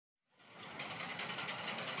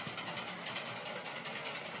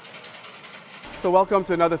So welcome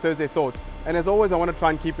to another Thursday Thought. And as always, I want to try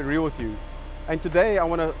and keep it real with you. And today I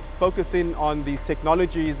want to focus in on these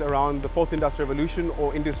technologies around the fourth industrial revolution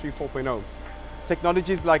or Industry 4.0.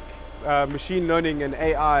 Technologies like machine learning and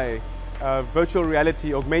AI, virtual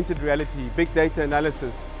reality, augmented reality, big data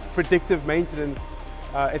analysis, predictive maintenance,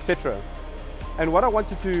 etc. And what I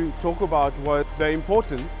wanted to talk about was the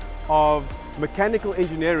importance of mechanical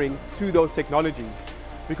engineering to those technologies.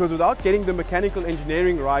 Because without getting the mechanical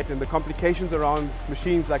engineering right and the complications around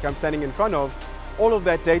machines like I'm standing in front of, all of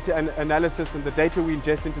that data and analysis and the data we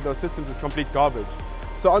ingest into those systems is complete garbage.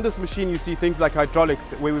 So on this machine you see things like hydraulics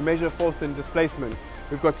where we measure force and displacement.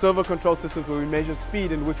 We've got servo control systems where we measure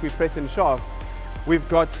speed in which we press in shafts. We've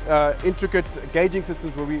got intricate gauging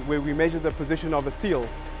systems where we measure the position of a seal.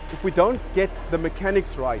 If we don't get the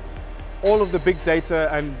mechanics right, all of the big data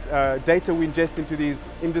and data we ingest into these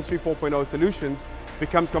Industry 4.0 solutions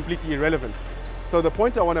becomes completely irrelevant. So the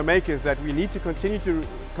point I want to make is that we need to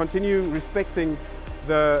continue respecting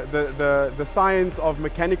the science of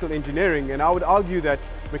mechanical engineering, and I would argue that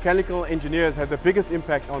mechanical engineers have the biggest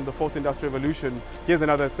impact on the fourth industrial revolution. Here's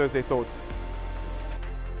another Thursday Thought.